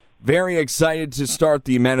Very excited to start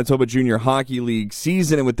the Manitoba Junior Hockey League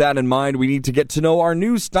season, and with that in mind, we need to get to know our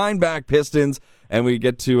new Steinbach Pistons, and we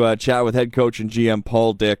get to chat with head coach and GM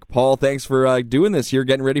Paul Dyck. Paul, thanks for doing this here,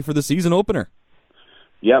 getting ready for the season opener.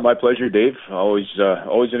 Yeah, my pleasure, Dave. Always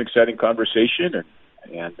an exciting conversation,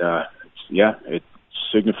 and it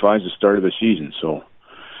signifies the start of the season, so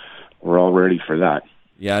we're all ready for that.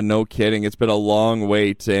 Yeah, no kidding. It's been a long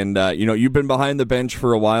wait, and you've been behind the bench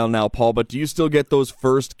for a while now, Paul. But do you still get those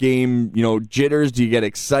first game, jitters? Do you get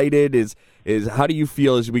excited? Is how do you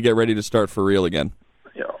feel as we get ready to start for real again?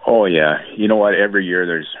 Oh yeah, you know what? Every year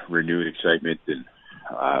there's renewed excitement,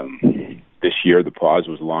 and this year the pause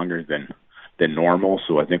was longer than normal,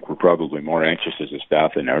 so I think we're probably more anxious as a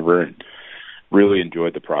staff than ever, and really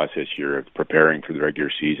enjoyed the process here of preparing for the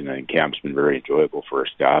regular season. I think camp's been very enjoyable for our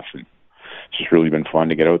staff, and it's just really been fun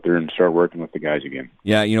to get out there and start working with the guys again.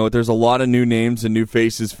 Yeah, there's a lot of new names and new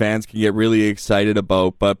faces fans can get really excited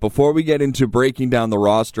about. But before we get into breaking down the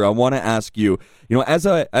roster, I want to ask you, as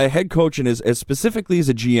a head coach and as specifically as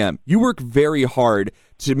a GM, you work very hard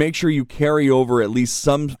to make sure you carry over at least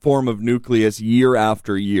some form of nucleus year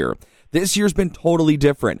after year. This year's been totally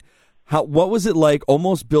different. What was it like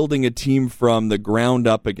almost building a team from the ground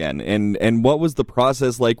up again? And what was the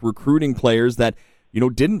process like recruiting players that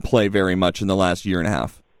didn't play very much in the last year and a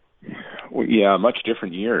half? Well, yeah, much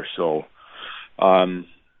different year. So,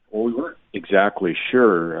 we weren't exactly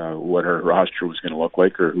sure what our roster was going to look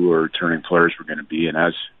like or who our returning players were going to be. And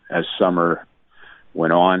as summer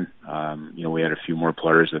went on, we had a few more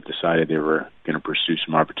players that decided they were going to pursue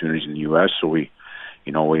some opportunities in the U.S. So we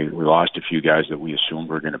lost a few guys that we assumed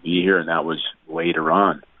were going to be here, and that was later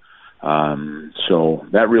on. So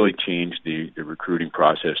that really changed the recruiting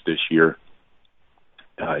process this year.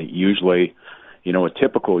 Usually, a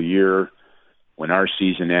typical year when our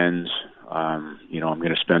season ends, I'm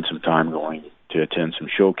going to spend some time going to attend some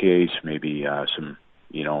showcase, maybe some,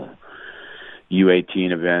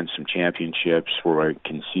 U18 events, some championships where I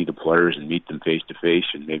can see the players and meet them face to face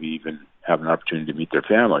and maybe even have an opportunity to meet their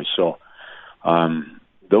families. So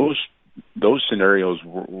those scenarios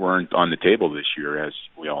weren't on the table this year. As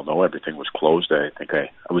we all know, everything was closed. I think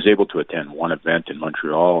I was able to attend one event in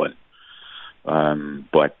Montreal,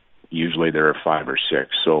 but usually there are 5 or 6.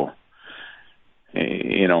 So,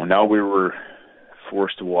 now we were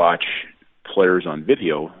forced to watch players on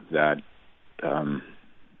video that,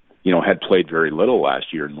 had played very little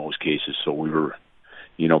last year in most cases. So we were,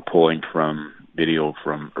 pulling from video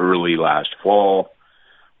from early last fall,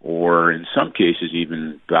 or in some cases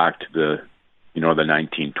even back to the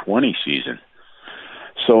 1920 season.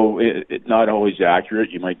 So it's not always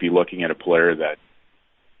accurate. You might be looking at a player that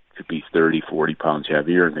could be 30, 40 pounds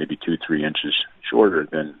heavier and maybe 2-3 inches shorter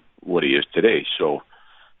than what he is today. So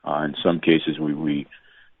in some cases we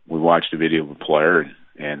watched a video of a player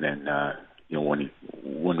and then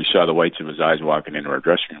when we saw the whites of his eyes walking into our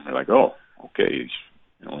dressing room, we're like, oh, okay, he's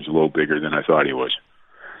a little bigger than I thought he was.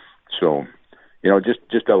 So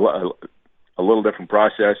just a little different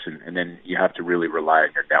process, and then you have to really rely on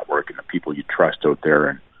your network and the people you trust out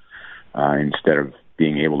there, and instead of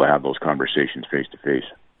being able to have those conversations face to face.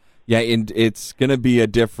 Yeah, and it's going to be a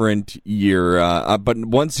different year. But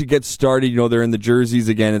once you get started, they're in the jerseys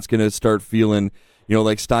again. It's going to start feeling,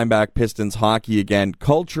 like Steinbach Pistons hockey again.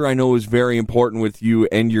 Culture, I know, is very important with you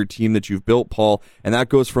and your team that you've built, Paul, and that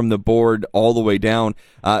goes from the board all the way down.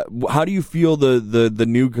 How do you feel the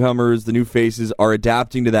newcomers, the new faces, are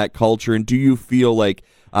adapting to that culture, and do you feel like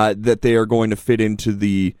that they are going to fit into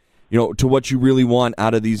the, to what you really want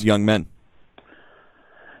out of these young men?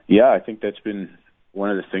 Yeah, I think that's been one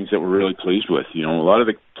of the things that we're really pleased with. A lot of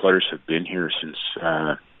the players have been here since,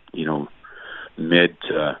 mid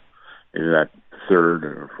maybe that 3rd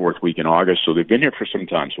or 4th week in August. So they've been here for some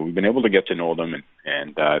time. So we've been able to get to know them,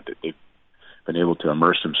 and they've been able to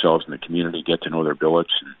immerse themselves in the community, get to know their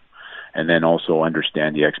billets, and then also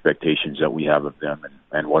understand the expectations that we have of them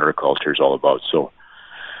and what our culture is all about. So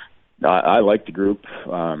I like the group.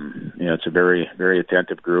 It's a very, very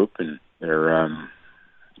attentive group, and they're,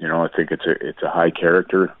 I think it's a high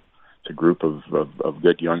character. It's a group of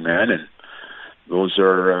good young men, and those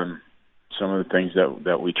are some of the things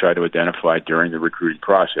that we try to identify during the recruiting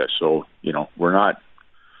process. So, we're not.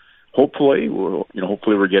 Hopefully,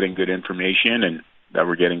 we're getting good information and that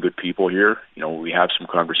we're getting good people here. We have some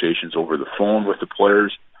conversations over the phone with the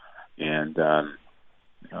players, and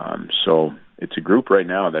so it's a group right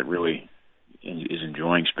now that really is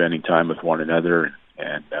enjoying spending time with one another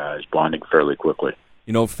and is bonding fairly quickly.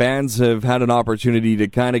 You know, fans have had an opportunity to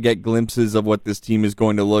kind of get glimpses of what this team is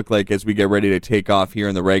going to look like as we get ready to take off here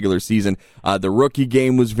in the regular season. The rookie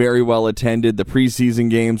game was very well attended. The preseason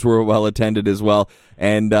games were well attended as well.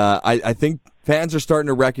 And I think fans are starting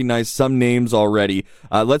to recognize some names already.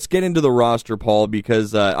 Let's get into the roster, Paul,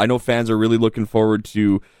 because I know fans are really looking forward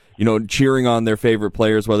to, you know, cheering on their favorite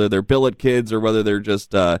players, whether they're billet kids or whether they're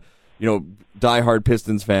just, diehard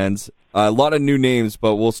Pistons fans. A lot of new names,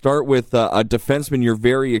 but we'll start with a defenseman you're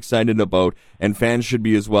very excited about, and fans should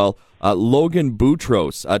be as well. Logan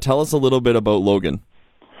Boutros. Tell us a little bit about Logan.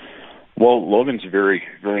 Well, Logan's very,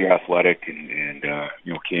 very athletic and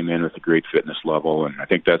came in with a great fitness level, and I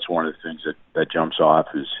think that's one of the things that jumps off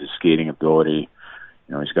is his skating ability.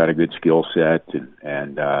 You know, he's got a good skill set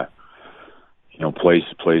and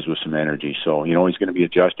plays with some energy. So, you know, he's going to be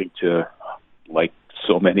adjusting to, like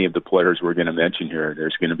so many of the players we're going to mention here,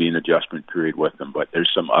 there's going to be an adjustment period with them, but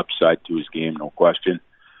there's some upside to his game, no question,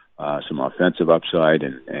 some offensive upside.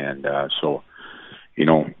 So, you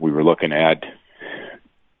know, we were looking at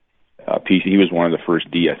he was one of the first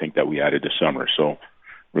D, I think, that we added this summer. So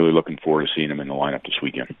really looking forward to seeing him in the lineup this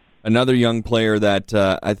weekend. Another young player that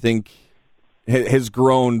I think has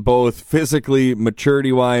grown both physically,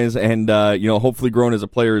 maturity-wise, and, hopefully grown as a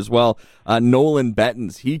player as well. Nolan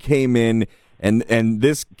Bettens, he came in, and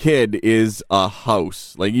this kid is a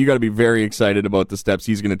house. Like, you got to be very excited about the steps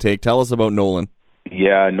he's going to take. Tell us about Nolan.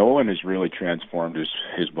 Yeah, Nolan has really transformed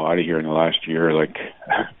his body here in the last year. Like,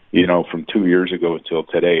 you know, from 2 years ago until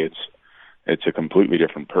today, it's a completely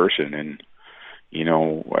different person. And, you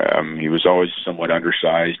know, he was always somewhat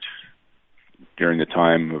undersized during the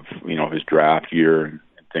time of, you know, his draft year and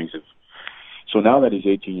things. So now that he's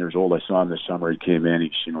 18 years old, I saw him this summer. He came in,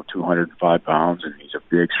 he's, 205 pounds, and he's a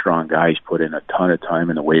big, strong guy. He's put in a ton of time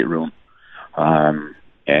in the weight room. And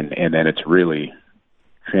then it's really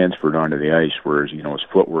transferred onto the ice, whereas, his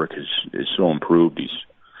footwork is so improved. He's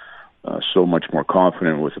so much more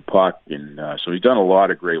confident with the puck. And so he's done a lot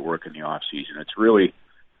of great work in the off season. It's really,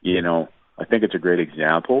 I think it's a great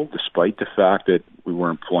example, despite the fact that we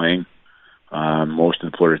weren't playing. Most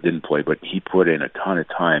of the players didn't play, but he put in a ton of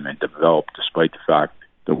time and developed despite the fact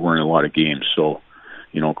there weren't a lot of games. So,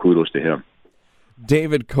 kudos to him.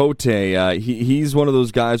 David Cote, he's one of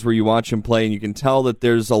those guys where you watch him play and you can tell that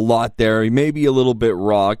there's a lot there. He may be a little bit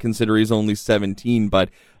raw considering he's only 17, but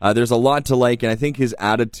there's a lot to like, and I think his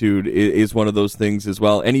attitude is one of those things as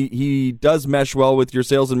well. And he does mesh well with your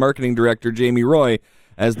sales and marketing director, Jamie Roy,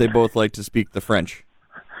 as they both like to speak the French.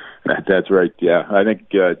 That's right, yeah. I think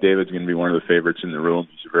David's going to be one of the favorites in the room.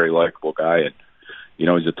 He's a very likable guy, and,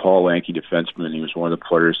 he's a tall, lanky defenseman. He was one of the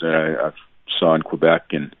players that I saw in Quebec,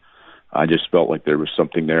 and I just felt like there was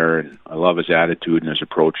something there, and I love his attitude and his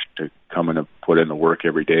approach to coming to put in the work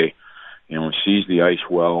every day. He sees the ice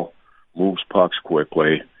well, moves pucks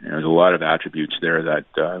quickly. There's a lot of attributes there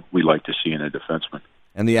that we like to see in a defenseman.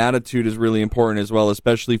 And the attitude is really important as well,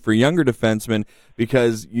 especially for younger defensemen,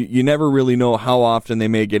 because you never really know how often they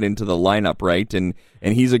may get into the lineup, right? And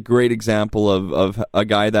he's a great example of a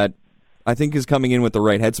guy that I think is coming in with the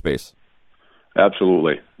right headspace.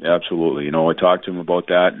 Absolutely. I talked to him about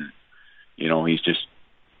that, and he's just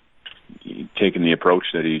taking the approach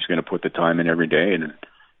that he's going to put the time in every day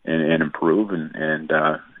and improve and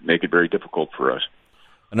make it very difficult for us.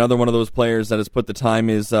 Another one of those players that has put the time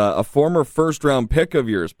is a former first-round pick of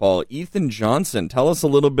yours, Paul, Ethan Johnson. Tell us a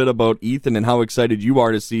little bit about Ethan and how excited you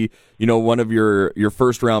are to see, one of your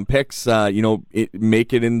first-round picks,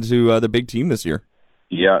 make it into the big team this year.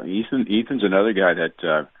 Yeah, Ethan's another guy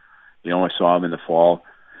that, I saw him in the fall,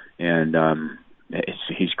 and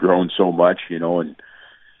he's grown so much, and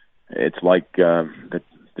it's like the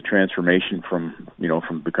transformation from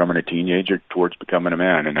becoming a teenager towards becoming a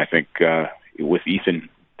man. And I think with Ethan,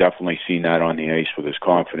 definitely seen that on the ice with his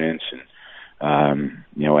confidence and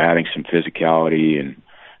adding some physicality, and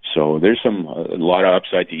so there's a lot of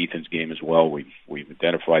upside to Ethan's game as well. We've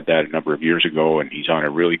identified that a number of years ago, and he's on a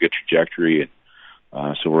really good trajectory,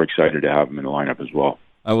 and so we're excited to have him in the lineup as well.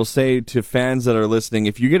 I will say to fans that are listening,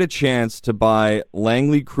 if you get a chance to buy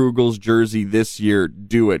Langley Krugel's jersey this year,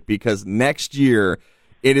 do it, because next year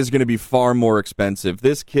it is going to be far more expensive.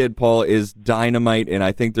 This kid, Paul, is dynamite, and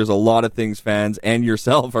I think there's a lot of things fans and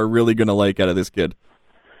yourself are really going to like out of this kid.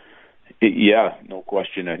 Yeah, no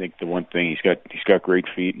question. I think the one thing he's got great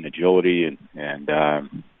feet and agility, and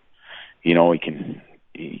he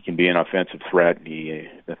can be an offensive threat.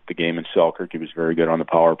 The game in Selkirk, he was very good on the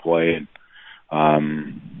power play, and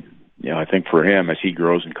I think for him, as he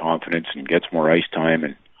grows in confidence and gets more ice time,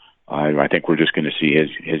 and I think we're just going to see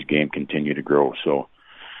his game continue to grow. So,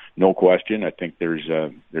 no question, I think there's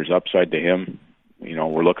upside to him.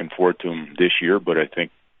 we're looking forward to him this year, but I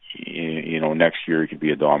think, next year he could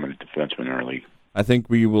be a dominant defenseman in our league. I think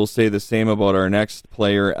we will say the same about our next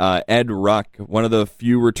player, Ed Ruck, one of the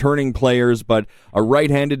few returning players, but a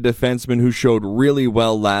right-handed defenseman who showed really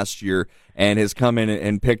well last year and has come in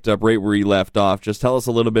and picked up right where he left off. Just tell us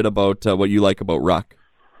a little bit about what you like about Ruck.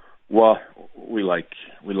 Well, we liked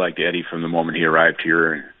Eddie from the moment he arrived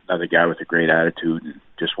here, and another guy with a great attitude and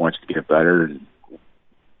just wants to get better, and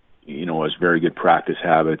has very good practice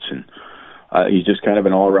habits, and he's just kind of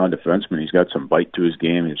an all-around defenseman. He's got some bite to his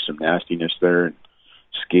game. There's some nastiness there. And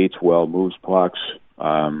skates well, moves pucks.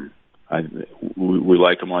 We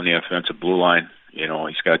like him on the offensive blue line.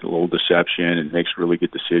 He's got a little deception and makes really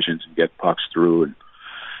good decisions and get pucks through.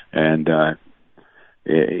 And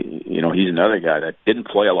he's another guy that didn't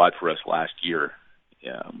play a lot for us last year,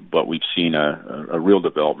 but we've seen a real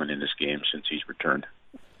development in this game since he's returned.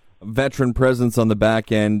 Veteran presence on the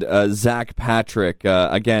back end, Zach Patrick,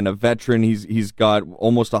 again, a veteran. He's got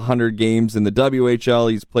almost 100 games in the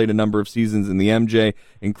WHL. He's played a number of seasons in the MJ,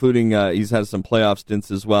 including he's had some playoff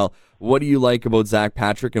stints as well. What do you like about Zach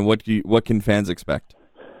Patrick, and what can fans expect?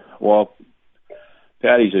 Well,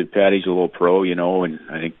 Patty's a little pro, and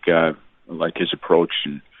I think I like his approach,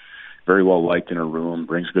 and very well liked in a room,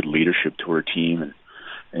 brings good leadership to her team, and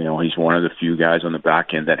he's one of the few guys on the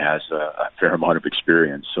back end that has a fair amount of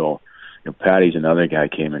experience. So, Patty's another guy,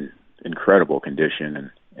 came in incredible condition,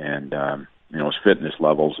 and his fitness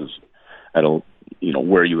levels is at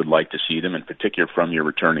where you would like to see them, in particular from your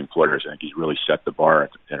returning players. I think he's really set the bar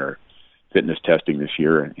at our fitness testing this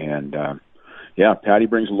year. And Patty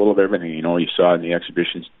brings a little of everything. You saw in the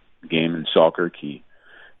exhibition game in Selkirk, he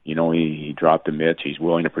dropped the mitts. He's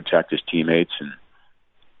willing to protect his teammates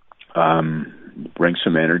and bring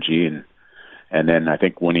some energy, and then I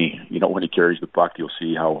think when he carries the puck, you'll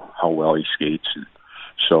see how well he skates. And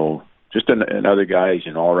so just another guy. He's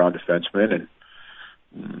an all-around defenseman,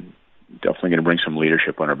 and definitely going to bring some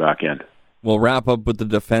leadership on our back end. We'll wrap up with the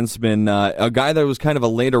defenseman, a guy that was kind of a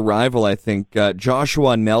late arrival, I think,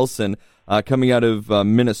 Joshua Nelson, coming out of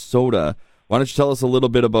Minnesota. Why don't you tell us a little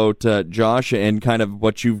bit about Josh and kind of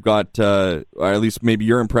what you've got, or at least maybe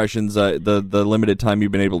your impressions, the limited time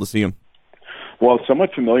you've been able to see him? Well,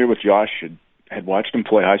 somewhat familiar with Josh. Had watched him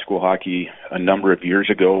play high school hockey a number of years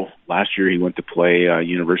ago. Last year he went to play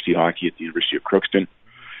university hockey at the University of Crookston,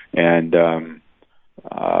 and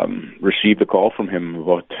received a call from him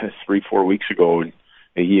about 3-4 weeks ago, and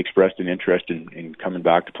he expressed an interest in coming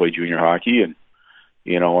back to play junior hockey. And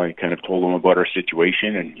I kind of told him about our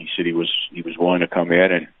situation, and he said he was willing to come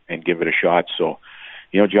in and give it a shot. So,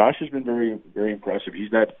 Josh has been very, very impressive. He's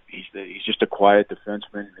just a quiet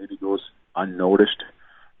defenseman. Maybe goes unnoticed,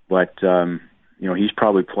 but he's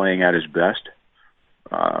probably playing at his best.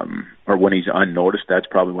 Or when he's unnoticed, that's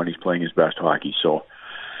probably when he's playing his best hockey. So,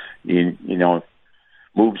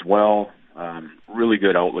 moves well, really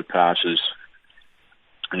good outlet passes,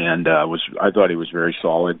 and I thought he was very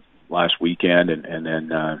solid last weekend, and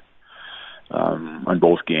then on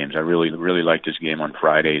both games. I really liked his game on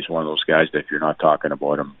Friday. He's one of those guys that if you're not talking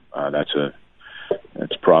about him, that's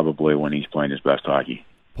probably when he's playing his best hockey.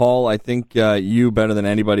 Paul, I think you better than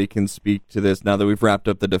anybody can speak to this now that we've wrapped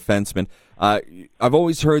up the defensemen. I've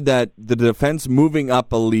always heard that the defense moving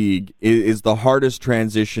up a league is the hardest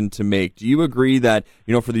transition to make. Do you agree that,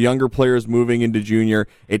 for the younger players moving into junior,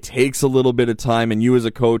 it takes a little bit of time, and you as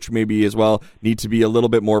a coach maybe as well need to be a little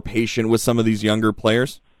bit more patient with some of these younger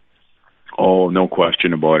players? Oh, no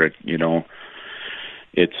question about it.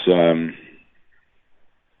 It's,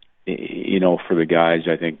 for the guys,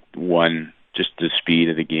 I think just the speed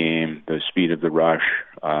of the game, the speed of the rush,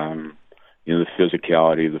 the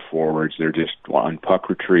physicality of the forwards. They're just on puck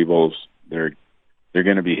retrievals. They're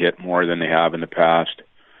going to be hit more than they have in the past.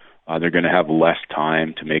 They're going to have less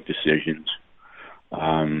time to make decisions.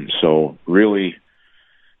 So really,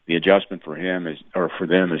 the adjustment for them is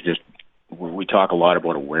just, we talk a lot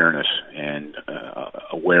about awareness and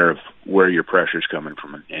aware of where your pressure's coming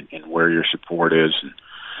from and where your support is. And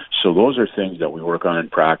so those are things that we work on in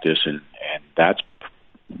practice, and that's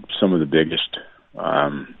some of the biggest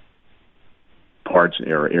parts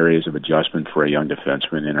or areas of adjustment for a young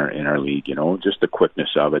defenseman in our league. Just the quickness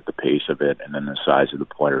of it, the pace of it, and then the size of the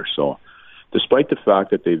player. So, despite the fact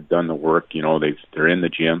that they've done the work, they're in the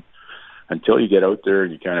gym. Until you get out there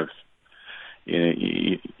and you kind of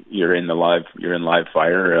you're in live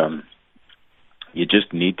fire. You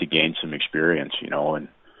just need to gain some experience, and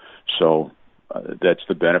so that's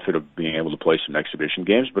the benefit of being able to play some exhibition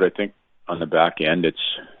games. But I think on the back end,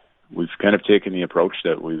 we've kind of taken the approach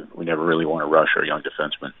that we never really want to rush our young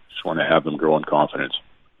defensemen. Just want to have them grow in confidence.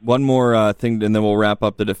 One more thing, and then we'll wrap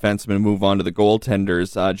up the defensemen and move on to the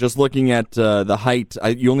goaltenders. Just looking at the height,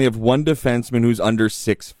 you only have one defenseman who's under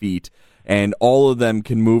 6 feet, and all of them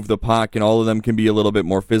can move the puck, and all of them can be a little bit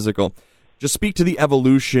more physical. Just speak to the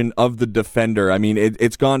evolution of the defender. I mean,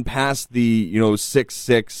 it's gone past the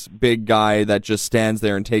 6'6" big guy that just stands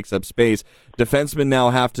there and takes up space. Defensemen now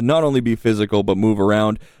have to not only be physical but move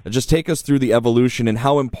around. Just take us through the evolution and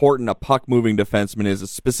how important a puck-moving defenseman is,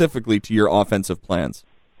 specifically to your offensive plans.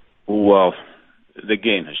 Well, the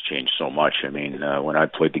game has changed so much. I mean, when I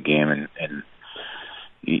played the game and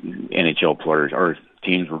NHL players, our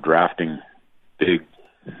teams were drafting big,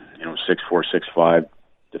 6'4", 6'5"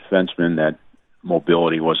 defensemen, that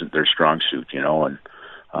mobility wasn't their strong suit, and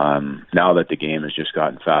now that the game has just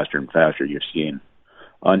gotten faster and faster, you're seeing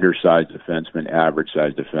undersized defensemen,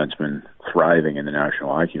 average-sized defensemen thriving in the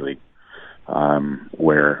National Hockey League,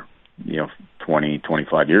 where 20,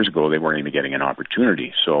 25 years ago, they weren't even getting an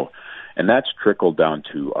opportunity. So, and that's trickled down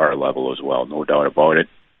to our level as well, no doubt about it.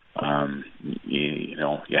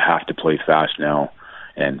 You have to play fast now.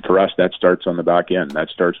 And for us, that starts on the back end. That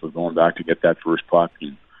starts with going back to get that first puck.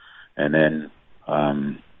 And then,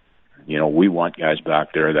 we want guys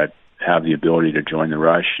back there that have the ability to join the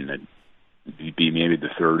rush and be maybe the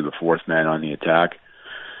third or the fourth man on the attack.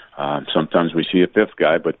 Sometimes we see a fifth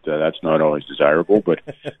guy, but that's not always desirable. But,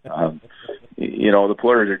 the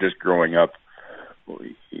players are just growing up.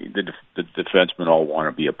 The defensemen all want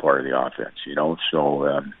to be a part of the offense,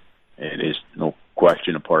 So it is no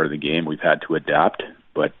question a part of the game. We've had to adapt.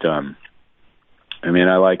 But,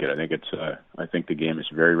 I like it. I think I think the game is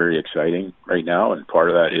very, very exciting right now, and part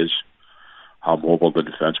of that is how mobile the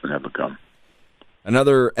defensemen have become.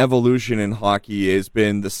 Another evolution in hockey has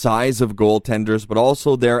been the size of goaltenders, but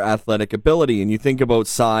also their athletic ability. And you think about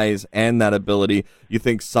size and that ability, you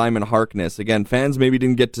think Simon Harkness. Again, fans maybe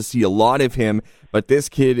didn't get to see a lot of him, but this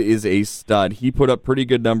kid is a stud. He put up pretty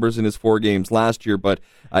good numbers in his 4 games last year, but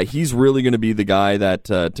he's really going to be the guy that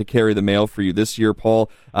to carry the mail for you this year,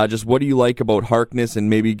 Paul. Just what do you like about Harkness, and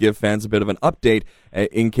maybe give fans a bit of an update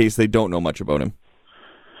in case they don't know much about him?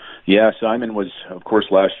 Yeah, Simon was, of course,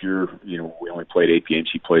 last year, we only played 8 games.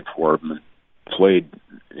 He played 4 of them and played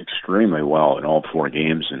extremely well in all 4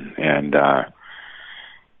 games. And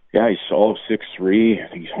he's all of 6'3". I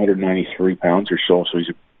think he's 193 pounds or so. So he's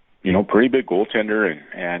a, pretty big goaltender,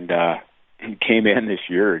 and he came in this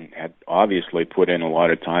year and had obviously put in a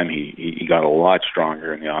lot of time. He got a lot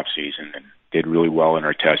stronger in the off season and did really well in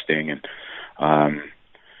our testing. And,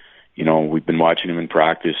 we've been watching him in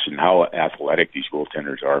practice and how athletic these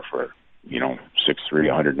goaltenders are for, 6'3",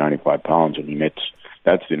 195 pounds. I mean,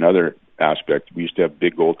 that's another aspect. We used to have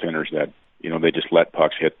big goaltenders that, they just let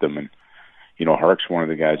pucks hit them. And, Hark's one of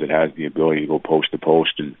the guys that has the ability to go post to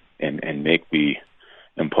post and make the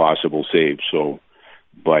impossible save. So,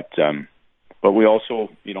 but we also,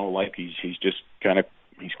 like he's just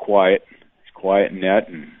he's quiet. Quiet net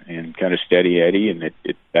and kind of steady Eddie, and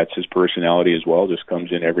that's his personality as well. Just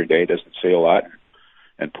comes in every day, doesn't say a lot,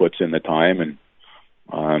 and puts in the time. And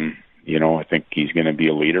I think he's going to be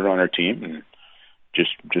a leader on our team, and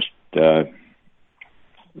just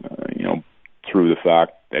through the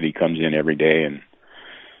fact that he comes in every day and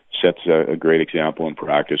sets a great example in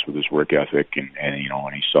practice with his work ethic, and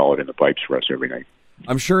he's solid in the pipes for us every night.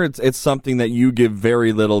 I'm sure it's something that you give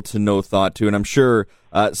very little to no thought to, and I'm sure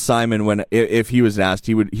Simon, if he was asked,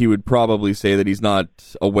 he would probably say that he's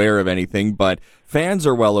not aware of anything. But fans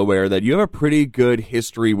are well aware that you have a pretty good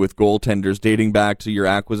history with goaltenders, dating back to your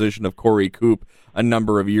acquisition of Corey Coop a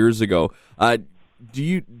number of years ago.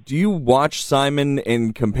 Do you watch Simon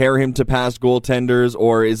and compare him to past goaltenders,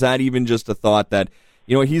 or is that even just a thought that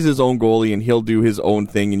he's his own goalie and he'll do his own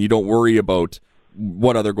thing, and you don't worry about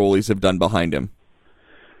what other goalies have done behind him?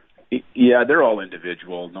 Yeah, they're all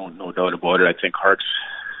individual, no doubt about it. I think Hart's,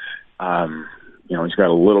 he's got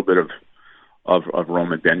a little bit of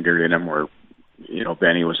Roman Bender in him, where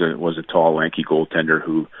Benny was a tall, lanky goaltender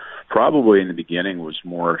who probably in the beginning was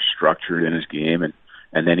more structured in his game,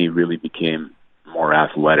 and then he really became more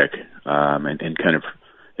athletic, and kind of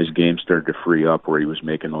his game started to free up where he was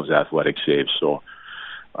making those athletic saves. So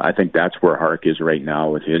I think that's where Hark is right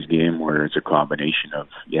now with his game, where it's a combination of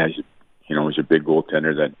he's a big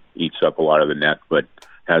goaltender that eats up a lot of the net, but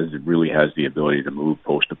really has the ability to move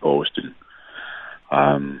post to post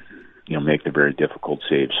and make the very difficult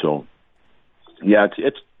saves. So yeah,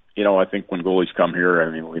 it's I think when goalies come here, I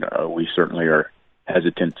mean we certainly are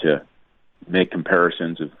hesitant to make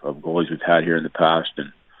comparisons of goalies we've had here in the past,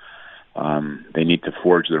 and they need to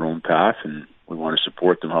forge their own path, and we want to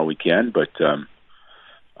support them how we can. But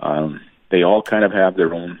they all kind of have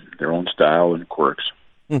their own style and quirks.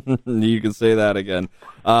 You can say that again.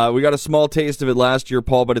 We got a small taste of it last year,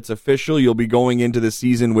 Paul, but it's official. You'll be going into the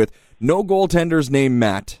season with no goaltenders named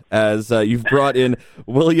Matt, as you've brought in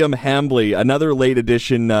William Hambly, another late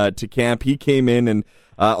addition to camp. He came in, and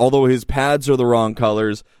although his pads are the wrong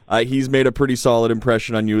colors, he's made a pretty solid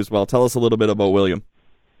impression on you as well. Tell us a little bit about William.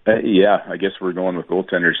 Yeah, I guess we're going with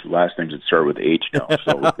goaltenders. Last names that start with H now,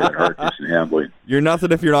 so we've got Harkness and Hambly. You're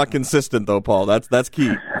nothing if you're not consistent, though, Paul. That's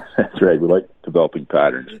key. That's right. We like developing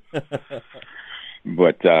patterns.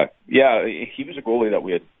 But, yeah, he was a goalie that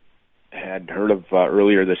we had heard of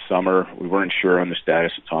earlier this summer. We weren't sure on the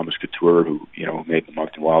status of Thomas Couture, who, made the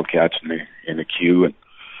Moncton Wildcats in the queue.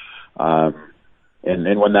 And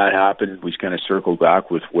then when that happened, we kind of circled back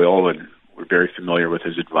with Will, and we're very familiar with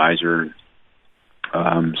his advisor.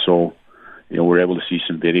 So, we're able to see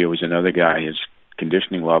some videos. Another guy, his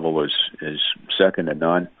conditioning level is second to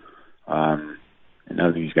none. And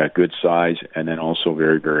I think he's got good size and then also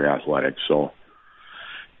very, very athletic. So,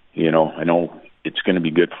 I know it's going to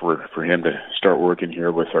be good for him to start working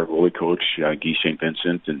here with our goalie coach, Guy St.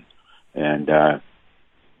 Vincent, and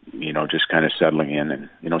just kind of settling in. And,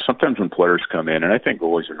 sometimes when players come in, and I think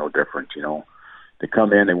goalies are no different, they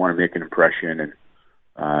come in, they want to make an impression,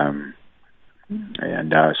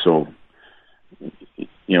 so,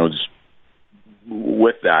 just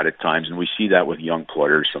with that at times, and we see that with young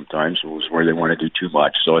players sometimes, where they want to do too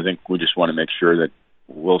much. So I think we just want to make sure that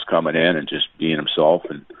Will's coming in and just being himself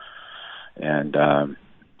and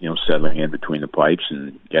settling in between the pipes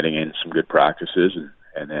and getting in some good practices,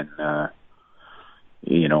 and then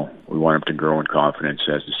we want him to grow in confidence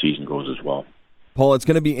as the season goes as well. Paul, it's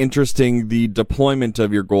going to be interesting, the deployment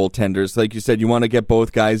of your goaltenders. Like you said, you want to get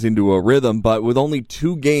both guys into a rhythm, but with only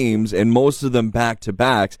 2 games and most of them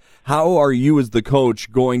back-to-backs, how are you as the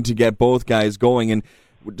coach going to get both guys going? And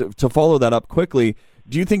to follow that up quickly,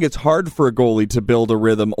 do you think it's hard for a goalie to build a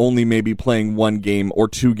rhythm only maybe playing 1 game or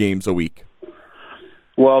 2 games a week?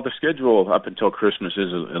 Well, the schedule up until Christmas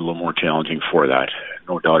is a little more challenging for that,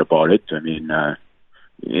 no doubt about it. I mean,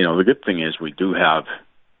 the good thing is we do have,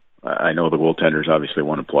 I know the goaltenders obviously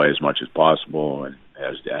want to play as much as possible, and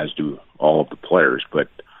as do all of the players, but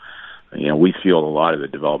we feel a lot of the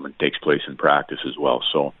development takes place in practice as well.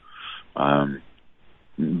 So, in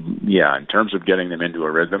terms of getting them into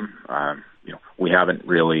a rhythm, we haven't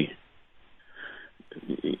really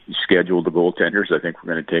scheduled the goaltenders. I think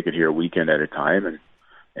we're going to take it here a weekend at a time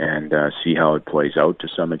and see how it plays out to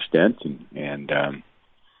some extent.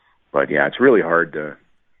 But yeah, it's really hard to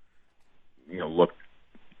look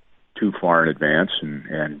too far in advance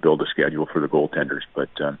and build a schedule for the goaltenders. But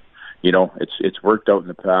it's worked out in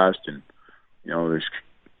the past, and there's,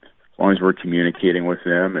 as long as we're communicating with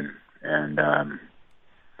them and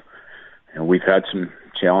we've had some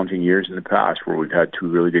challenging years in the past where we've had 2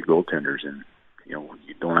 really good goaltenders, and you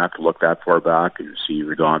don't have to look that far back and see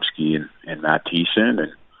Radomski and Matt Thiessen,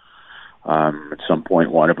 and at some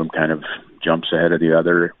point one of them kind of jumps ahead of the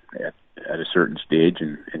other at a certain stage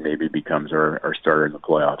and maybe becomes our starter in the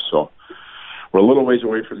playoffs. So we're a little ways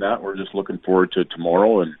away from that. We're just looking forward to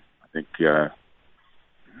tomorrow, and I think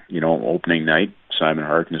opening night, Simon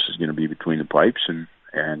Harkness is going to be between the pipes,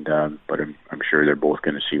 but I'm sure they're both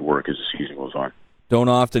going to see work as the season goes on. Don't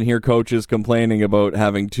often hear coaches complaining about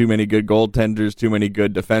having too many good goaltenders, too many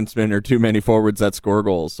good defensemen, or too many forwards that score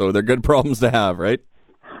goals. So they're good problems to have, right?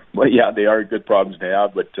 Well, yeah, they are good problems to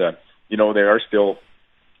have, but there are still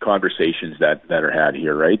conversations that are had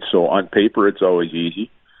here, right? So on paper, it's always easy.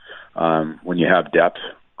 When you have depth,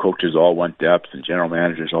 coaches all want depth, and general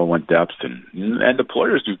managers all want depth, and the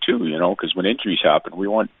players do too, because when injuries happen, we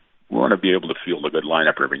want to be able to field a good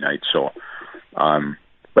lineup every night. So,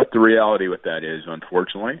 but the reality with that is,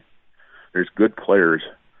 unfortunately, there's good players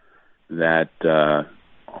that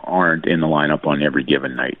aren't in the lineup on every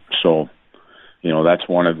given night. So, that's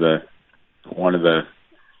one of the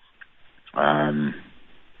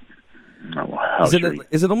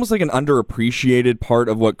Is it almost like an underappreciated part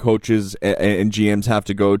of what coaches and GMs have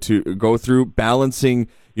to go through, balancing,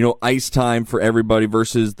 ice time for everybody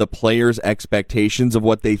versus the players' expectations of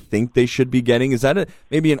what they think they should be getting? Is that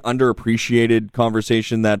maybe an underappreciated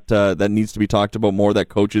conversation that needs to be talked about more, that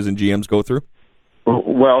coaches and GMs go through?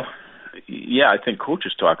 Well, yeah, I think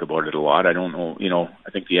coaches talk about it a lot. I don't know,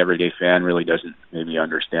 I think the everyday fan really doesn't maybe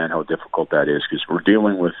understand how difficult that is, because we're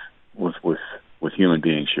dealing with human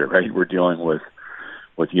beings here, right? We're dealing with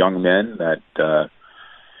young men that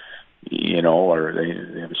or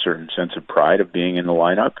they have a certain sense of pride of being in the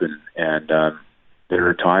lineup, and there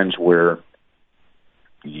are times where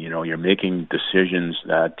you're making decisions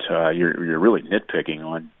that you're really nitpicking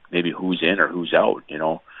on maybe who's in or who's out.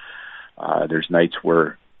 There's nights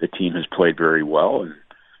where the team has played very well,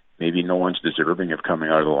 maybe no one's deserving of coming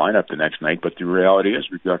out of the lineup the next night. But the reality is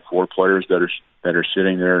we've got 4 players that are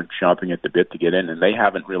sitting there chomping at the bit to get in, and they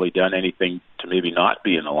haven't really done anything to maybe not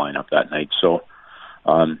be in the lineup that night. So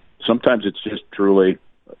sometimes it's just truly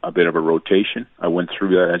a bit of a rotation. I went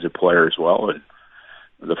through that as a player as well, and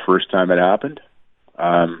the first time it happened,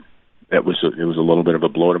 it was a little bit of a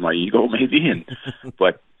blow to my ego, maybe,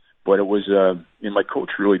 but it was. My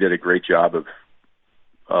coach really did a great job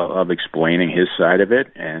of explaining his side of it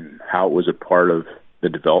and how it was a part of the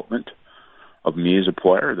development of me as a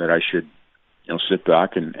player, that I should, sit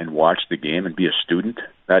back and watch the game and be a student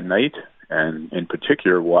that night, and in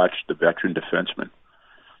particular watch the veteran defenseman.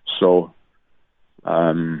 So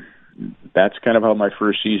that's kind of how my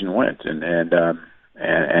first season went, and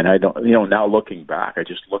I don't, now looking back, I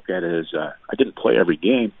just look at it as I didn't play every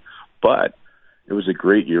game, but it was a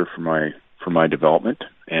great year for my development,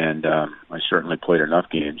 and I certainly played enough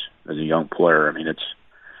games as a young player. I mean, it's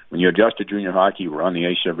when you adjust to junior hockey, we're on the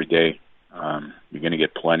ice every day. You're going to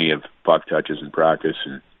get plenty of puck touches in practice,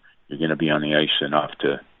 and you're going to be on the ice enough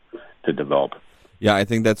to develop. Yeah, I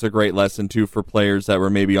think that's a great lesson too for players that were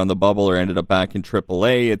maybe on the bubble or ended up back in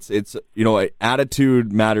AAA. It's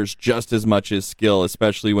attitude matters just as much as skill,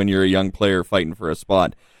 especially when you're a young player fighting for a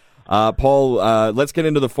spot. Paul, let's get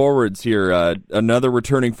into the forwards here. Another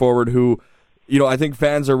returning forward who, I think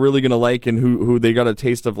fans are really going to like, and who they got a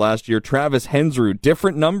taste of last year, Travis Hensrud.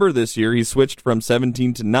 Different number this year. He switched from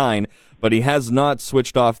 17 to 9, but he has not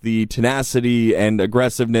switched off the tenacity and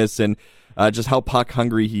aggressiveness and just how puck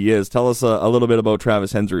hungry he is. Tell us a little bit about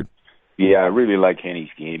Travis Hensrud. Yeah, I really like Henny's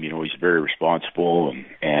game. He's very responsible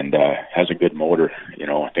and has a good motor.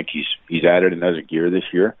 I think he's added another gear this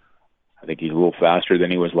year. I think he's a little faster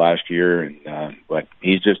than he was last year, but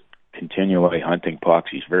he's just continually hunting pucks.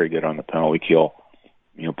 He's very good on the penalty kill.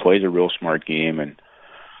 Plays a real smart game, and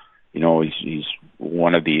he's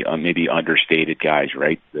one of the maybe understated guys,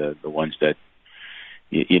 right? The ones that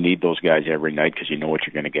you need those guys every night because you know what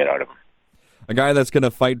you're going to get out of them. A guy that's going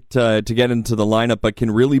to fight to get into the lineup but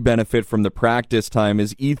can really benefit from the practice time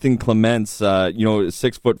is Ethan Clements,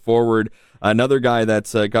 6 foot forward. Another guy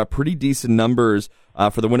that's got pretty decent numbers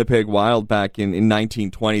for the Winnipeg Wild back in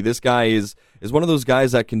 1920. This guy is one of those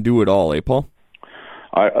guys that can do it all, Paul?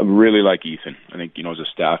 I really like Ethan. I think, as a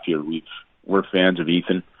staff here, we're fans of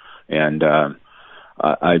Ethan, and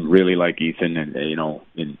I really like Ethan, and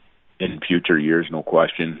in future years, no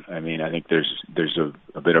question. I mean, I think there's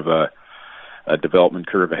a bit of a development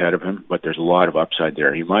curve ahead of him, but there's a lot of upside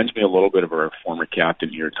there. He reminds me a little bit of our former captain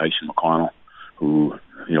here, Tyson McConnell, who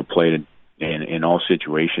played in all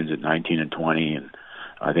situations at 19 and 20, and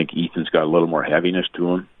I think Ethan's got a little more heaviness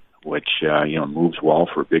to him, which moves well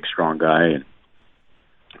for a big, strong guy,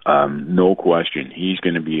 and no question, he's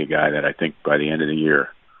going to be a guy that I think by the end of the year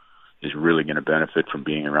is really going to benefit from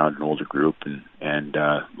being around an older group and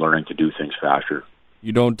learning to do things faster.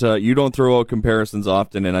 You don't throw out comparisons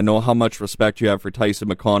often, and I know how much respect you have for Tyson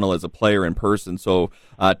McConnell as a player in person. So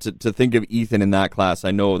to think of Ethan in that class, I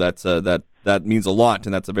know that means a lot,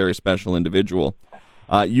 and that's a very special individual.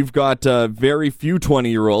 You've got very few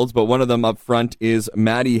 20-year-olds, but one of them up front is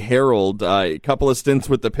Matty Harold. A couple of stints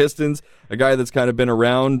with the Pistons, a guy that's kind of been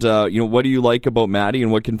around. What do you like about Matty,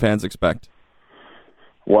 and what can fans expect?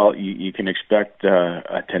 Well, you can expect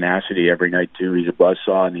a tenacity every night too. He's a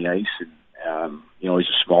buzzsaw on the ice, and he's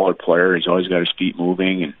a smaller player. He's always got his feet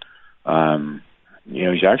moving, and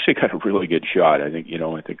he's actually got a really good shot. I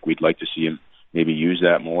think we'd like to see him maybe use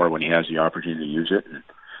that more when he has the opportunity to use it. And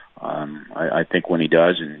I think when he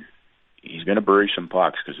does, and he's going to bury some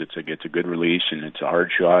pucks because it's a good release and it's a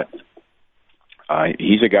hard shot.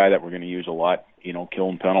 He's a guy that we're going to use a lot.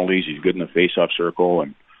 Killing penalties. He's good in the face-off circle,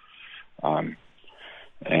 and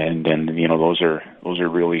those are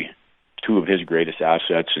really two of his greatest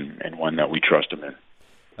assets, and one that we trust him in.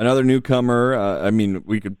 Another newcomer,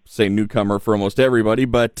 we could say newcomer for almost everybody,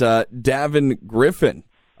 but Davin Griffin.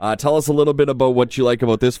 Tell us a little bit about what you like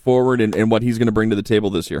about this forward and what he's going to bring to the table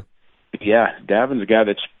this year. Yeah, Davin's a guy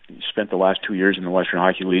that's spent the last 2 years in the Western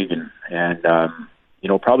Hockey League and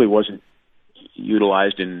probably wasn't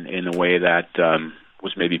utilized in a way that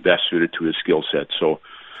was maybe best suited to his skill set. So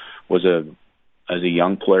as a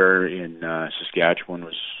young player in Saskatchewan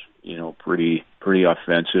was pretty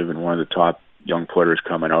offensive and one of the top young players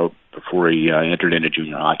coming out before he entered into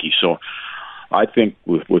junior hockey. So I think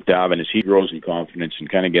with Davin, as he grows in confidence and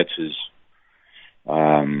kind of gets his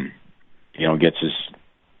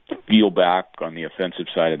feel back on the offensive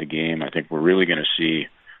side of the game, I think we're really going to see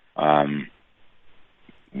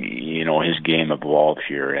his game evolve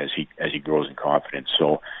here as he grows in confidence.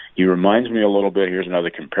 So he reminds me a little bit. Here's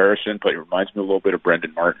another comparison, but he reminds me a little bit of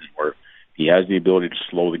Brendan Martin, where he has the ability to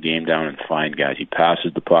slow the game down and find guys. He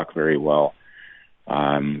passes the puck very well,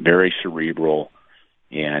 very cerebral,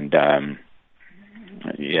 and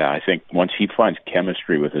I think once he finds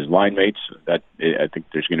chemistry with his line mates, I think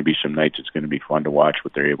there's going to be some nights it's going to be fun to watch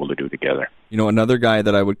what they're able to do together. You know, another guy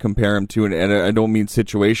that I would compare him to, and I don't mean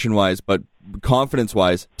situation-wise, but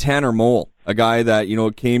confidence-wise, Tanner Mole, a guy that, you know,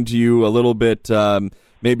 came to you a little bit,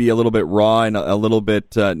 maybe a little bit raw and a little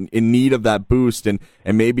bit in need of that boost, and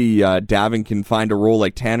maybe Davin can find a role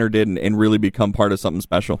like Tanner did and really become part of something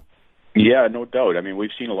special. Yeah, no doubt. I mean, we've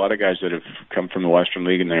seen a lot of guys that have come from the Western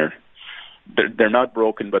League, and they're not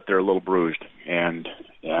broken, but they're a little bruised. And,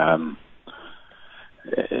 you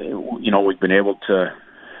know, we've been able to,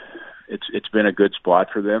 it's been a good spot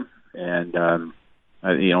for them. And,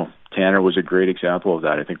 you know, Tanner was a great example of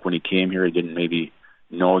that. I think when he came here, he didn't maybe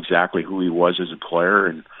know exactly who he was as a player.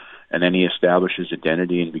 And then he established his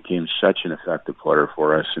identity and became such an effective player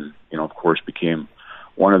for us. And, you know, of course, became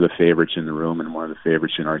one of the favorites in the room and one of the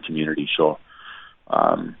favorites in our community. So,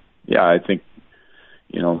 I think,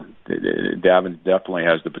 you know, Davin definitely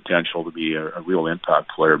has the potential to be a real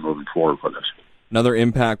impact player moving forward with us. Another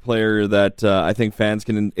impact player that I think fans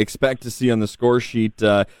can expect to see on the score sheet,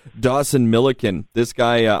 Dawson Milliken. This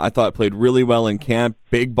guy I thought played really well in camp,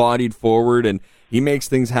 big-bodied forward, and he makes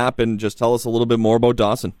things happen. Just tell us a little bit more about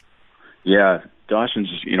Dawson. Yeah, Dawson's,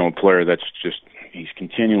 you know, a player that's just, he's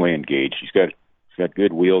continually engaged. He's got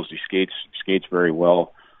good wheels. He skates very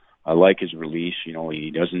well. I like his release. You know,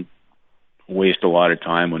 he doesn't waste a lot of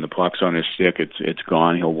time. When the puck's on his stick, it's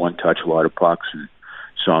gone. He'll one-touch a lot of pucks, and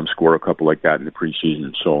saw him score a couple like that in the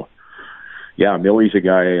preseason. So, yeah, Millie's a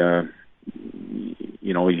guy,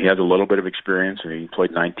 you know, he has a little bit of experience. He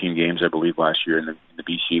played 19 games, I believe, last year in the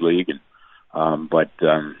BC League. And, but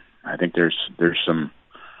I think there's some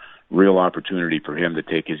real opportunity for him to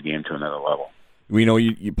take his game to another level. We know,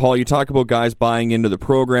 Paul, you talk about guys buying into the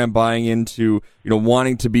program, buying into, you know,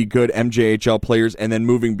 wanting to be good MJHL players and then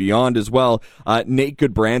moving beyond as well. Nate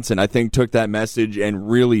Goodbranson, I think, took that message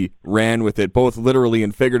and really ran with it, both literally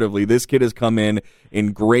and figuratively. This kid has come in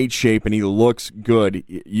great shape and he looks good.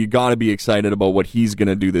 You got to be excited about what he's going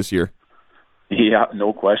to do this year. Yeah,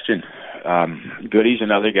 no question. Goody's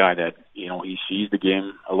another guy that, you know, he sees the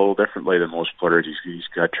game a little differently than most players. He's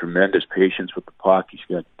got tremendous patience with the puck. He's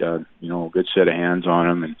got, you know, a good set of hands on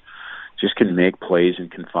him and just can make plays in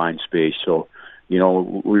confined space. So, you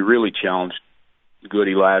know, we really challenged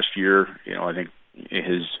Goody last year. You know, I think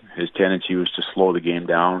his tendency was to slow the game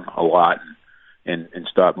down a lot and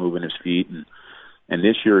stop moving his feet. And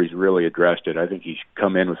this year he's really addressed it. I think he's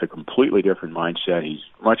come in with a completely different mindset. He's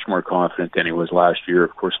much more confident than he was last year.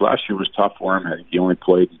 Of course, last year was tough for him. I think he only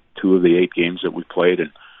played 2 of the 8 games that we played,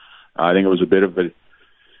 and I think it was a bit of an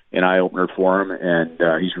eye-opener for him,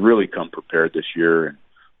 and he's really come prepared this year.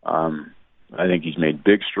 And I think he's made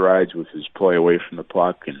big strides with his play away from the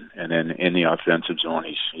puck, and then in the offensive zone,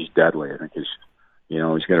 he's deadly. I think he's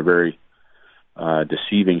got a very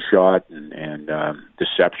deceiving shot, and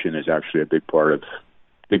deception is actually a big part of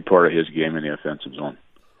his game in the offensive zone.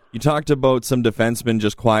 You talked about some defensemen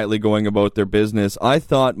just quietly going about their business. I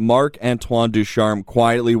thought Marc-Antoine Ducharme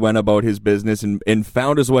quietly went about his business and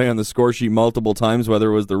found his way on the score sheet multiple times,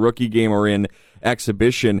 whether it was the rookie game or in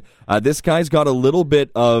exhibition. This guy's got a little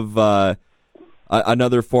bit of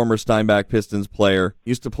another former Steinbach Pistons player.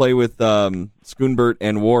 He used to play with Schoonbert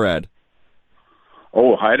and Warad.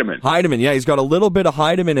 Oh, Heidemann. Heidemann, yeah, he's got a little bit of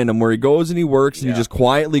Heidemann in him where he goes and he works and he just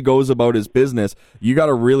quietly goes about his business. You got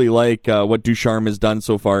to really like what Ducharme has done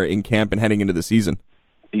so far in camp and heading into the season.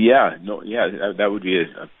 Yeah, that would be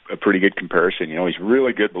a pretty good comparison. You know, he's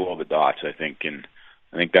really good below the dots, I think, and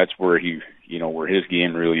I think that's where where his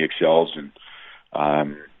game really excels, and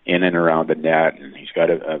in and around the net, and he's got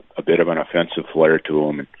a bit of an offensive flair to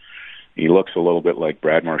him, and he looks a little bit like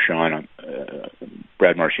Brad Marchand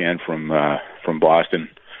from Boston,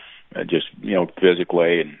 just, you know,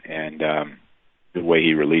 physically and the way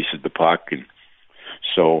he releases the puck, and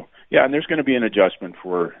so and there's going to be an adjustment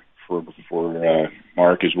for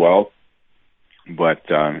Mark as well, but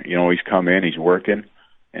you know, he's come in, he's working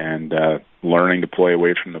and learning to play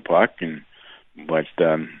away from the puck, but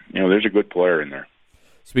you know, there's a good player in there.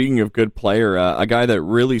 Speaking of good player, a guy that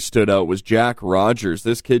really stood out was Jack Rogers.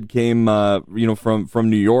 This kid came, from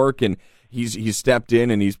New York, and he's stepped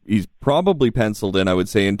in, and he's probably penciled in, I would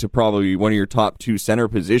say, into probably one of your top 2 center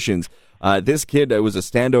positions. This kid was a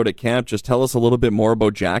standout at camp. Just tell us a little bit more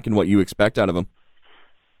about Jack and what you expect out of him.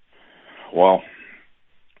 Well,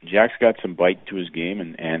 Jack's got some bite to his game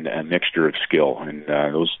and a mixture of skill, and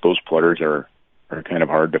those players are kind of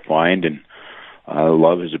hard to find, and I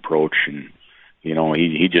love his approach, and you know,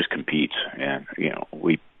 he just competes, and you know,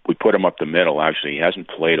 we we put him up the middle. Actually, he hasn't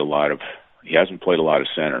played a lot of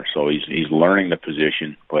center, so he's learning the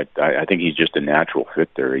position. But I think he's just a natural fit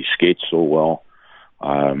there. He skates so well.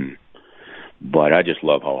 But I just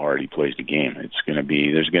love how hard he plays the game. There's going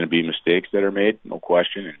to be mistakes that are made, no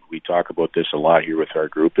question. And we talk about this a lot here with our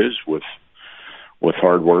group with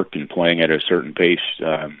hard work and playing at a certain pace,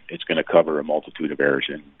 it's going to cover a multitude of errors.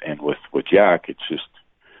 And with Jack,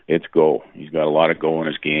 it's go. He's got a lot of go in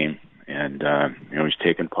his game, and he's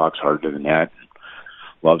taking pucks hard to the net.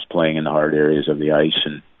 Loves playing in the hard areas of the ice,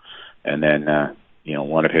 and then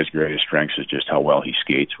one of his greatest strengths is just how well he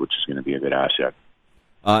skates, which is going to be a good asset.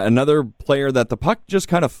 Another player that the puck just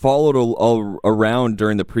kind of followed around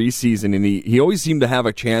during the preseason, and he always seemed to have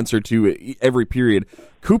a chance or two every period.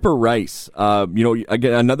 Cooper Rice,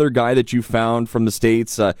 again, another guy that you found from the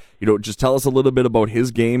States. Just tell us a little bit about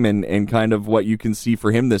his game and kind of what you can see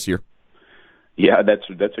for him this year. Yeah, that's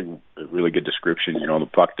a really good description. The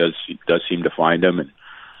puck does seem to find him, and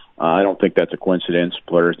I don't think that's a coincidence.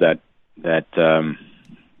 Players that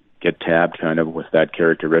get tabbed kind of with that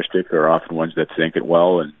characteristic are often ones that think it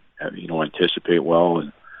well and anticipate well,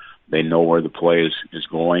 and they know where the play is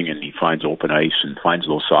going, and he finds open ice and finds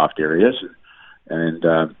those soft areas, and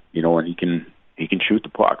he can shoot the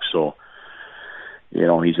puck. So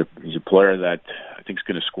he's a player that I think is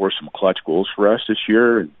going to score some clutch goals for us this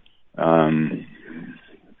year. I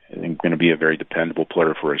think going to be a very dependable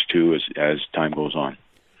player for us too as time goes on.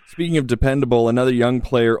 Speaking of dependable, another young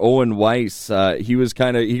player, Owen Weiss, he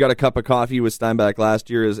got a cup of coffee with Steinbach last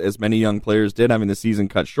year, as many young players did, having the season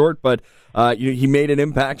cut short, but he made an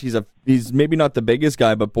impact. He's maybe not the biggest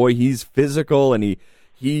guy, but boy, he's physical, and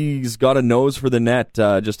he's got a nose for the net.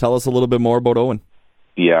 Just tell us a little bit more about Owen.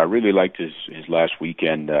 Yeah, I really liked his last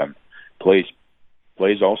weekend.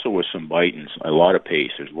 Plays also with some bite and a lot of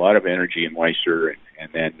pace. There's a lot of energy in Weiser,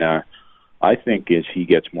 and then I think as he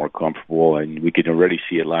gets more comfortable, and we could already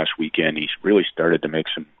see it last weekend, he's really started to make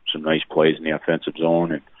some nice plays in the offensive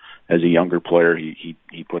zone. And as a younger player, he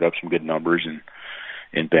put up some good numbers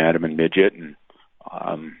in Bantam and midget. And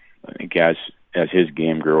I think as his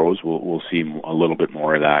game grows, we'll see a little bit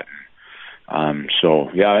more of that. So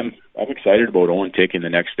yeah, I'm excited about Owen taking the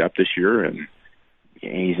next step this year, and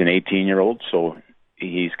he's an 18-year-old, so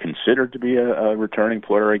he's considered to be a returning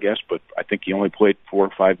player, I guess, but I think he only played 4 or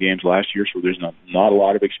 5 games last year, so there's not a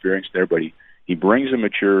lot of experience there, but he brings a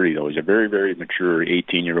maturity, though. He's a very, very mature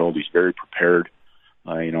 18-year-old. He's very prepared,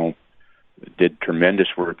 did tremendous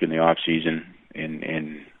work in the off-season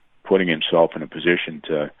in putting himself in a position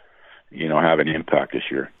to, have an impact this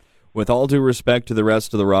year. With all due respect to the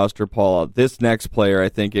rest of the roster, Paul, this next player I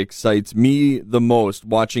think excites me the most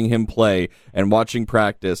watching him play and watching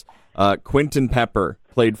practice. Quinton Pepper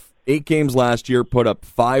played 8 games last year, put up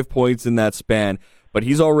 5 points in that span, but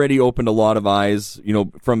he's already opened a lot of eyes,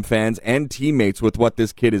 from fans and teammates with what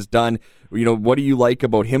this kid has done. What do you like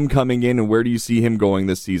about him coming in, and where do you see him going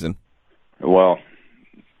this season? Well,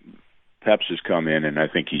 Peps has come in, and I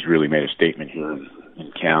think he's really made a statement here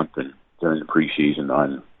in camp and during the preseason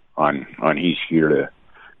on he's here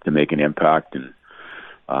to make an impact, and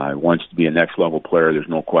wants to be a next level player. There's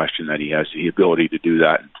no question that he has the ability to do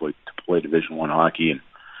that and to play Division I hockey. And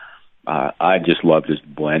I just loved his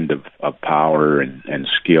blend of power and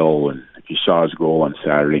skill. And if you saw his goal on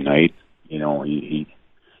Saturday night, he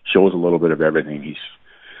shows a little bit of everything.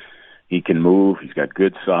 He can move. He's got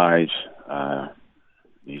good size.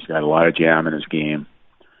 He's got a lot of jam in his game,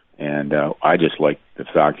 and I just like the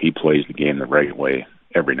fact he plays the game the right way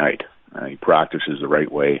every night. He practices the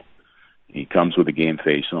right way. He comes with a game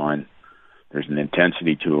face on. There's an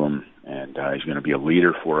intensity to him, and he's going to be a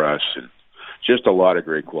leader for us, and just a lot of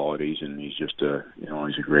great qualities. And he's just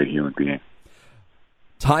he's a great human being.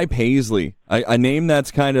 Ty Paisley, a name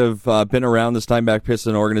that's kind of been around the Steinbach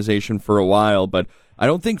Piston organization for a while, but I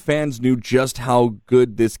don't think fans knew just how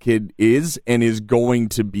good this kid is and is going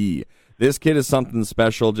to be. This kid is something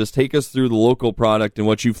special. Just take us through the local product and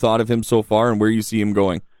what you've thought of him so far and where you see him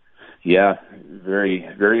going. Yeah, very,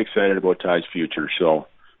 very excited about Ty's future. So,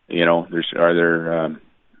 there's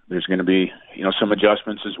going to be, some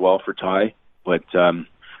adjustments as well for Ty, but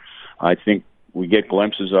I think we get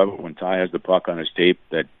glimpses of it when Ty has the puck on his tape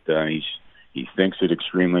that he thinks it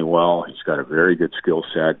extremely well. He's got a very good skill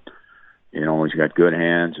set. He's got good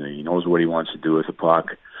hands, and he knows what he wants to do with the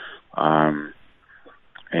puck.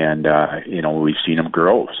 We've seen him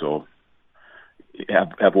grow. So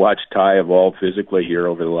I've watched Ty evolve physically here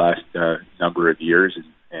over the last number of years,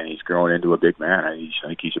 and he's grown into a big man. I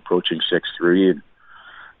think he's approaching 6'3",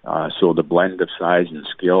 and so the blend of size and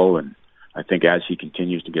skill, and I think as he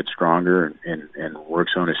continues to get stronger and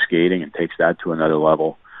works on his skating and takes that to another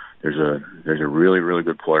level, there's a really, really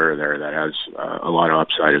good player there that has a lot of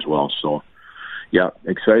upside as well. So, yeah,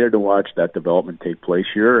 excited to watch that development take place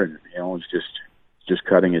here, and it's just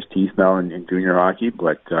cutting his teeth now in junior hockey.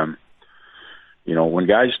 But when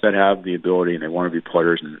guys that have the ability and they want to be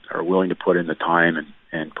players and are willing to put in the time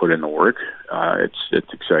and put in the work,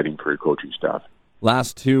 it's exciting for your coaching staff.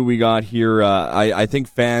 Last two we got here, I think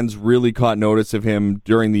fans really caught notice of him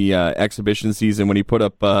during the exhibition season when he put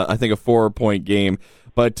up, I think, a 4-point game.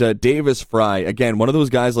 But Davis Fry, again, one of those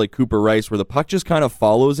guys like Cooper Rice where the puck just kind of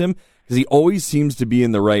follows him because he always seems to be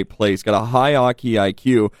in the right place. Got a high hockey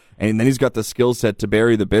IQ, and then he's got the skill set to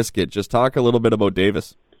bury the biscuit. Just talk a little bit about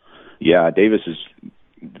Davis. Yeah, Davis is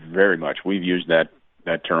very much. We've used that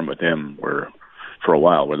term with him for a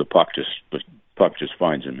while, where the puck just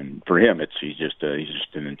finds him, and for him, he's just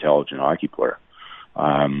an intelligent hockey player.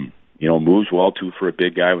 Moves well too for a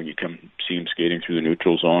big guy. When you come see him skating through the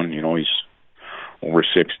neutral zone, he's over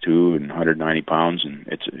 6'2" and 190 pounds, and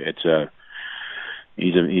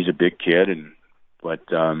he's a big kid, but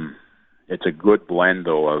it's a good blend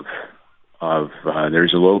though of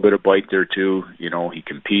there's a little bit of bite there too. He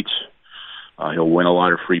competes. He'll win a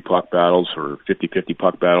lot of free puck battles or 50-50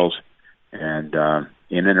 puck battles, and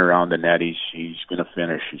in and around the net, he's going to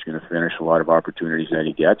finish. He's going to finish a lot of opportunities that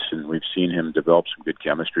he gets, and we've seen him develop some good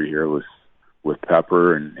chemistry here with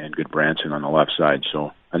Pepper and Goodbranson on the left side.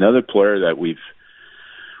 So another player that we've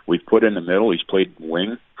put in the middle. He's played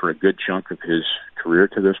wing for a good chunk of his career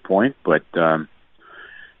to this point, but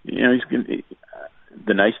he's going.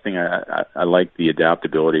 The nice thing, I like the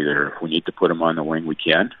adaptability there. If we need to put him on the wing, we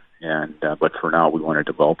can. But for now, we want to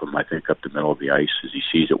develop him, I think, up the middle of the ice as he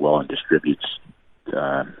sees it well and distributes,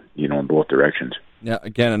 in both directions. Yeah,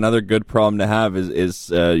 again, another good problem to have is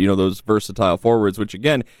those versatile forwards, which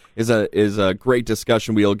again is a great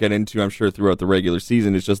discussion we'll get into, I'm sure, throughout the regular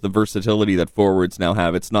season. It's just the versatility that forwards now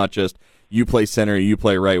have. It's not just you play center, you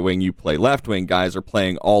play right wing, you play left wing. Guys are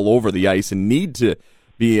playing all over the ice and need to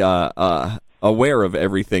be aware of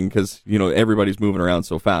everything because everybody's moving around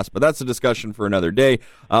so fast. But that's a discussion for another day.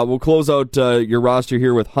 We'll close out your roster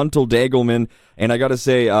here with Huntel Dagelman, and I got to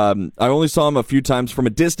say, I only saw him a few times from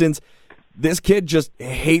a distance. This kid just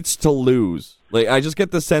hates to lose. Like, I just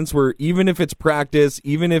get the sense where even if it's practice,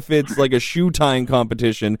 even if it's like a shoe tying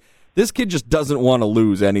competition, this kid just doesn't want to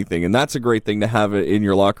lose anything, and that's a great thing to have in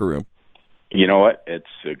your locker room. You know what? It's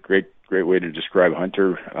a great way to describe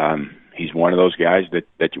Hunter. He's one of those guys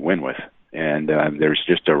that you win with, and there's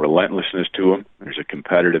just a relentlessness to him. There's a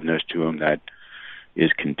competitiveness to him that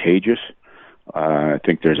is contagious. I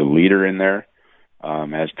think there's a leader in there.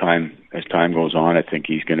 As time goes on, I think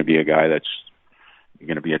he's going to be a guy that's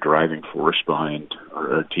going to be a driving force behind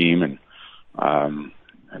our team, and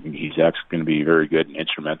I think he's actually going to be very good and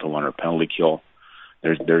instrumental on our penalty kill.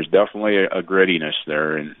 There's definitely a grittiness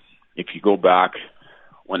there, and if you go back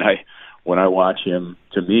when I watch him,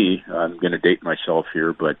 to me, I'm going to date myself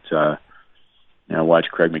here, but I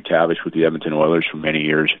watched Craig McTavish with the Edmonton Oilers for many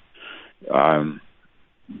years,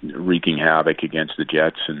 wreaking havoc against the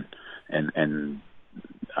Jets, and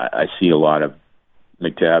I see a lot of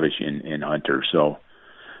McTavish in Hunter. So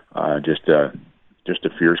just a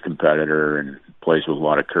fierce competitor and plays with a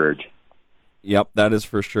lot of courage. Yep, that is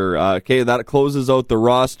for sure. Okay, that closes out the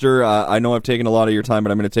roster. I know I've taken a lot of your time,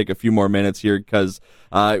 but I'm going to take a few more minutes here because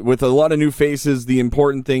with a lot of new faces, the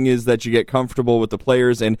important thing is that you get comfortable with the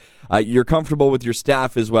players and you're comfortable with your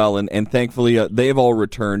staff as well. And thankfully, they've all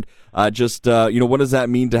returned. What does that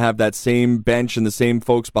mean to have that same bench and the same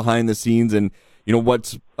folks behind the scenes? And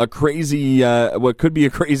what's a crazy, what could be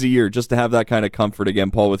a crazy year, just to have that kind of comfort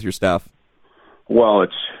again, Paul, with your staff. Well,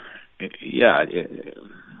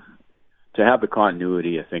 to have the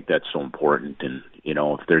continuity, I think that's so important. And,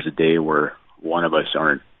 if there's a day where one of us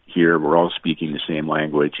aren't here, we're all speaking the same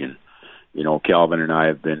language. And, Calvin and I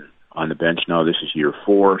have been on the bench now. This is year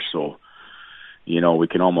 4. So, we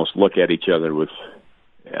can almost look at each other with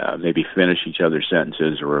maybe finish each other's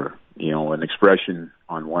sentences or, an expression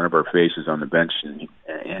on one of our faces on the bench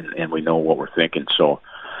and we know what we're thinking. So,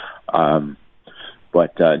 the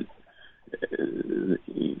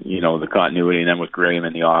continuity, and then with Graham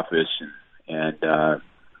in the office, and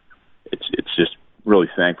it's just really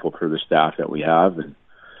thankful for the staff that we have, and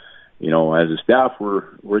as a staff,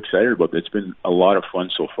 we're excited about it. It's been a lot of fun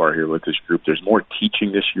so far here with this group. There's more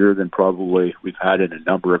teaching this year than probably we've had in a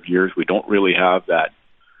number of years. We don't really have that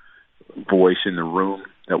voice in the room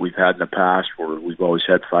that we've had in the past, where we've always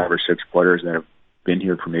had 5 or 6 players that have been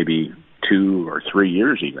here for maybe 2 or 3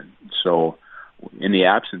 years even. So in the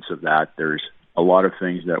absence of that, there's a lot of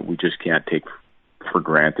things that we just can't take for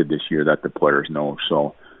granted this year that the players know.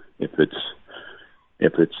 So if it's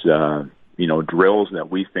drills that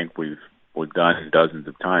we think we've done dozens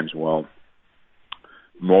of times. Well,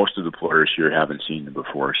 most of the players here haven't seen them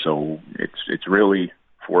before, so it's really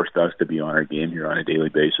forced us to be on our game here on a daily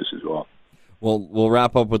basis as well. Well, we'll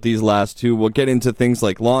wrap up with these last two. We'll get into things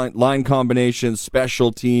like line combinations,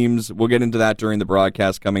 special teams. We'll get into that during the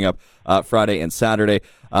broadcast coming up Friday and Saturday.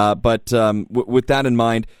 But with that in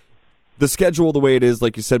mind, the schedule the way it is,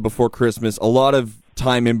 like you said, before Christmas, a lot of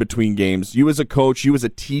time in between games. You as a coach, you as a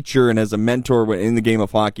teacher, and as a mentor in the game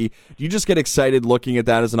of hockey, do you just get excited looking at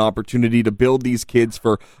that as an opportunity to build these kids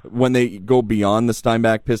for when they go beyond the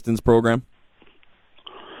Steinbach Pistons program?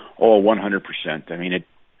 Oh, 100%. I mean,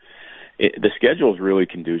 the schedule is really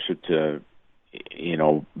conducive to,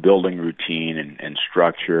 building routine and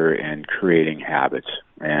structure and creating habits.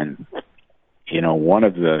 And, one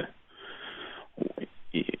of the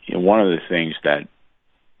things that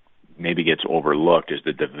maybe gets overlooked is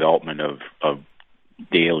the development of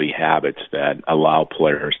daily habits that allow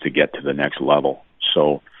players to get to the next level.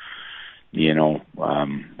 So,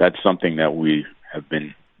 that's something that we have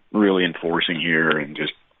been really enforcing here, and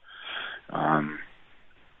just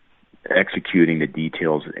executing the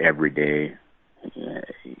details every day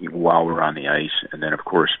while we're on the ice. And then, of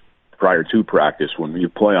course, prior to practice, when you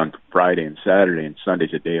play on Friday and Saturday and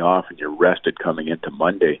Sunday's a day off and you're rested coming into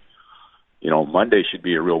Monday, Monday should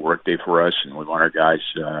be a real work day for us, and we want our guys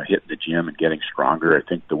hitting the gym and getting stronger. I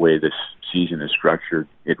think the way this season is structured,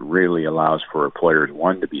 it really allows for players,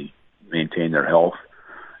 one, to maintain their health,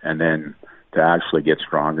 and then to actually get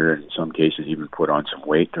stronger, and in some cases even put on some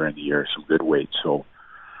weight during the year, some good weight. So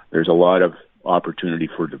there's a lot of opportunity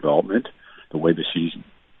for development the way the season,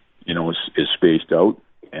 is spaced out,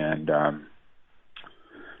 and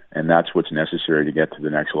that's what's necessary to get to the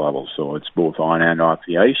next level. So it's both on and off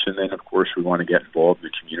the ice, and then, of course, we want to get involved in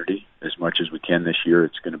the community as much as we can this year.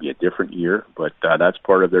 It's going to be a different year, but that's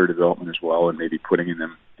part of their development as well, and maybe putting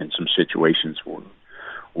them in some situations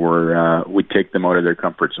where we take them out of their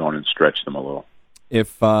comfort zone and stretch them a little. If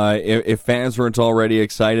fans weren't already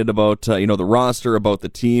excited about the roster, about the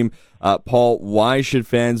team, Paul, why should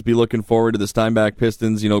fans be looking forward to the Steinbach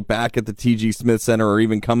Pistons, back at the T.G. Smith Center, or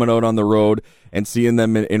even coming out on the road and seeing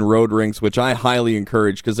them in road rinks, which I highly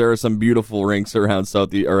encourage because there are some beautiful rinks around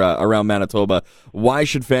around Manitoba. Why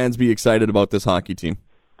should fans be excited about this hockey team?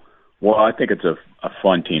 Well, I think it's a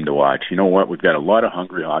fun team to watch. You know what? We've got a lot of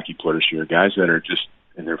hungry hockey players here, guys that are just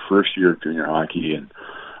in their first year of junior hockey, and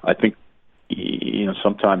I think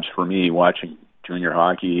sometimes for me watching junior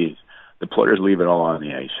hockey, the players leave it all on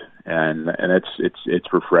the ice, and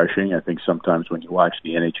it's refreshing. I think sometimes when you watch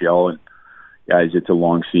the NHL, and guys, it's a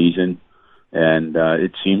long season, and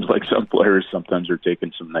it seems like some players sometimes are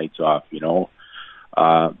taking some nights off.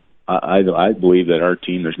 I believe that our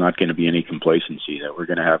team, there's not going to be any complacency, that we're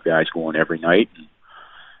going to have guys going every night. And,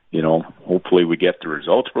 hopefully we get the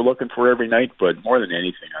results we're looking for every night. But more than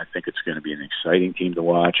anything, I think it's going to be an exciting team to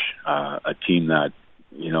watch, a team that,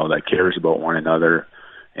 that cares about one another.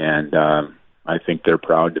 And I think they're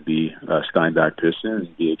proud to be Steinbach Pistons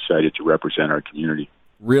and be excited to represent our community.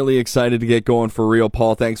 Really excited to get going for real,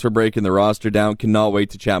 Paul. Thanks for breaking the roster down. Cannot wait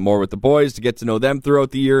to chat more with the boys, to get to know them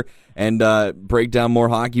throughout the year, and break down more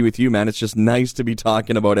hockey with you, man. It's just nice to be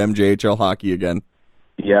talking about MJHL hockey again.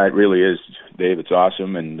 Yeah, it really is, Dave. It's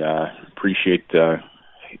awesome, and appreciate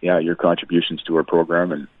your contributions to our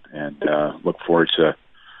program, and look forward to,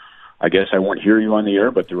 I guess I won't hear you on the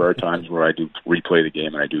air, but there are times where I do replay the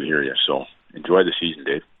game and I do hear you. So enjoy the season,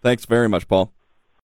 Dave. Thanks very much, Paul.